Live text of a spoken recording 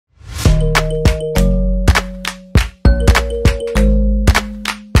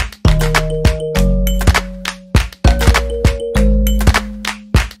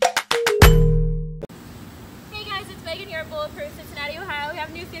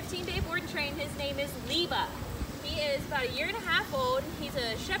His name is Liebe. He is about 1.5 years old. He's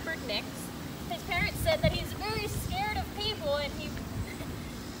a shepherd mix. His parents said that he's very scared of people, and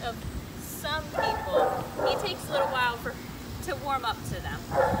of some people. He takes a little while to warm up to them.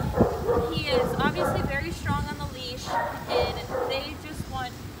 He is obviously very strong on the leash, and they just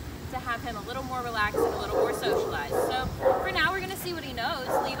want to have him a little more relaxed and a little more socialized. So for now, we're going to see what he knows.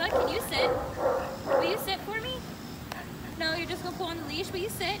 Liebe, can you sit? Will you sit for me? No, you're just going to pull on the leash. Will you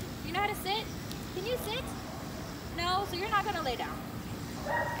sit? You know how to sit? Can you sit? No, so you're not going to lay down.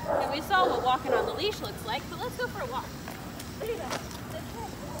 And we saw what walking on the leash looks like, but let's go for a walk. Liebe, this way.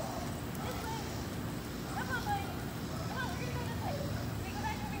 This way. Come on, buddy. Come on, we're going to go this way. Can we go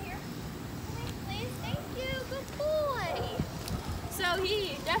back over here? Come in, please. Thank you. Good boy. So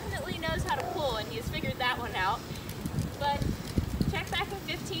he definitely knows how to pull, and he's figured that one out. But check back in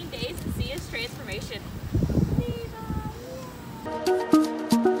 15 days and see his transformation.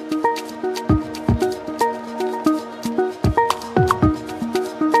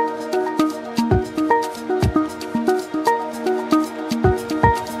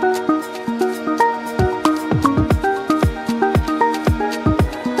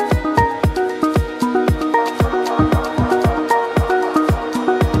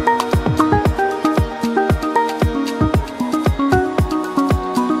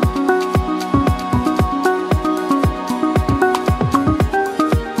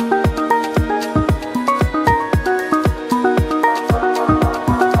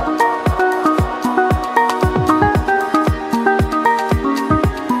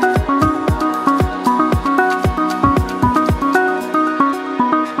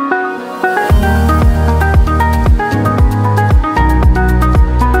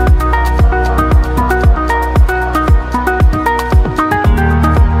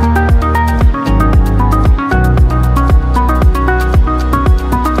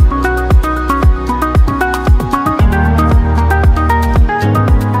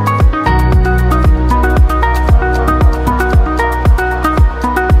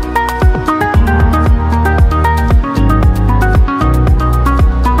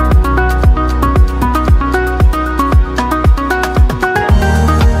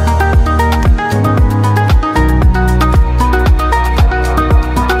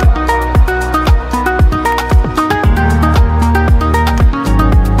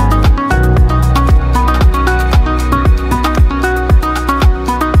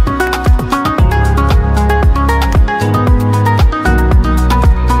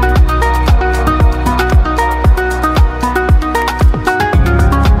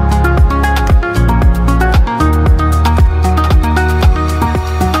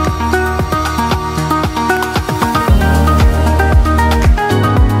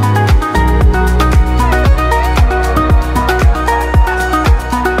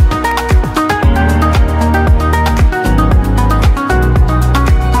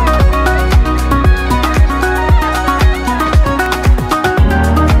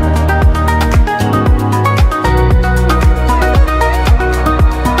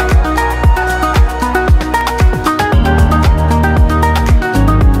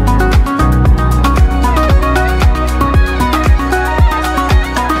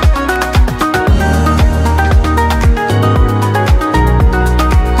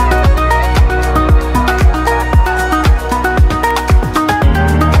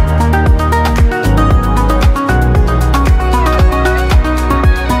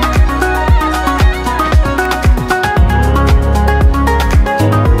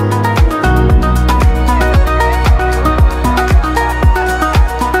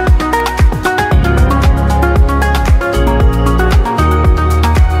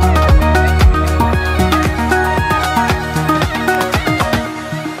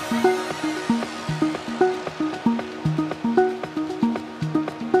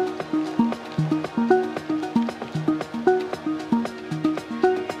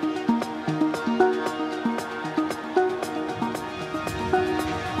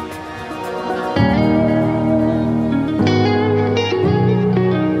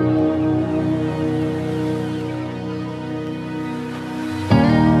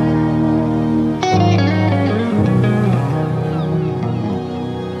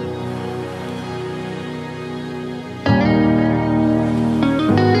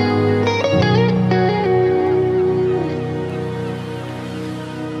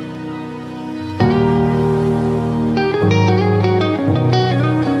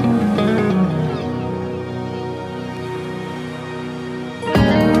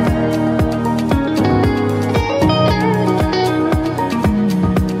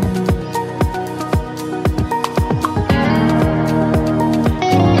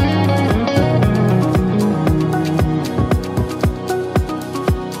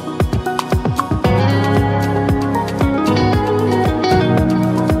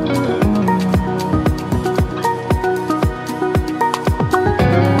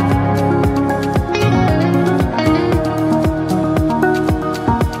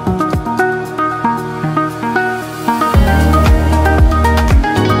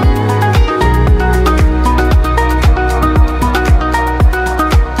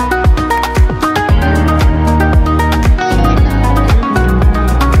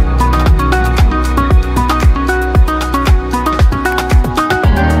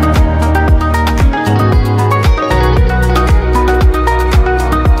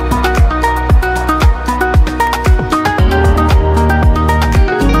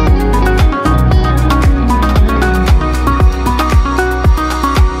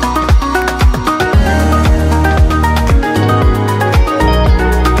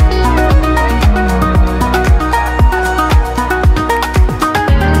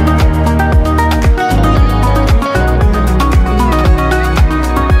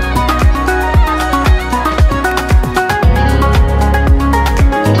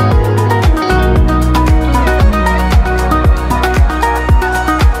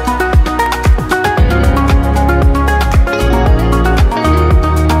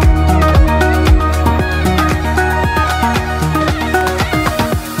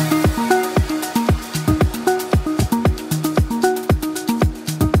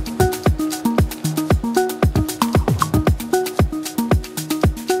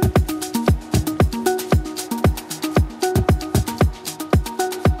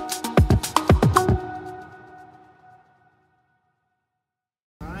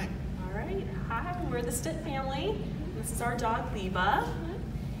 the Stitt family. This is our dog, Liebe.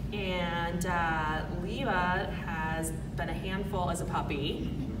 And Liebe has been a handful as a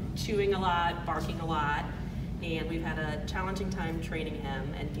puppy, chewing a lot, barking a lot, and we've had a challenging time training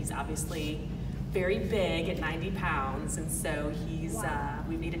him, and he's obviously very big at 90 pounds, and so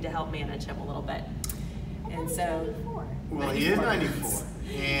we've needed to help manage him a little bit. And so, well, he is 94,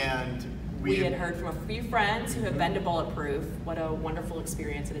 and we had heard from a few friends who have been to Bulletproof what a wonderful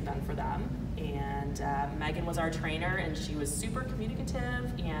experience it had done for them. And Megan was our trainer, and she was super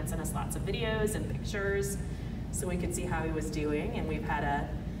communicative and sent us lots of videos and pictures so we could see how he was doing. And we've had a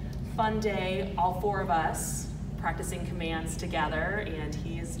fun day, all four of us, practicing commands together, and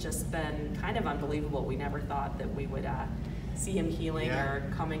he's just been kind of unbelievable. We never thought that we would see him healing or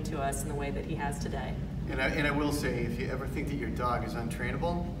coming to us in the way that he has today. And I will say, if you ever think that your dog is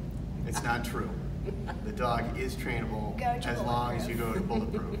untrainable, it's not true. The dog is trainable as long as you go to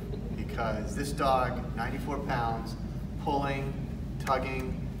Bulletproof. Because this dog, 94 pounds, pulling,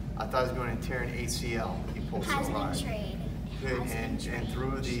 tugging, I thought he was going to tear an ACL. He pulled so hard. And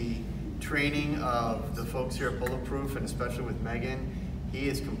through the training of the folks here at Bulletproof, and especially with Megan, he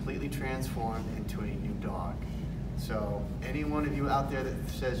is completely transformed into a new dog. So any one of you out there that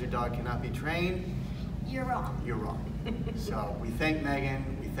says your dog cannot be trained, you're wrong. You're wrong. So we thank Megan,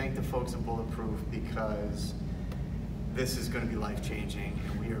 we thank the folks at Bulletproof, because this is going to be life-changing,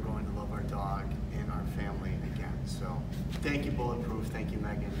 and we are going to love our dog and our family again. So thank you, Bulletproof. Thank you,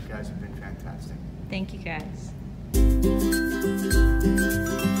 Megan. You guys have been fantastic. Thank you, guys.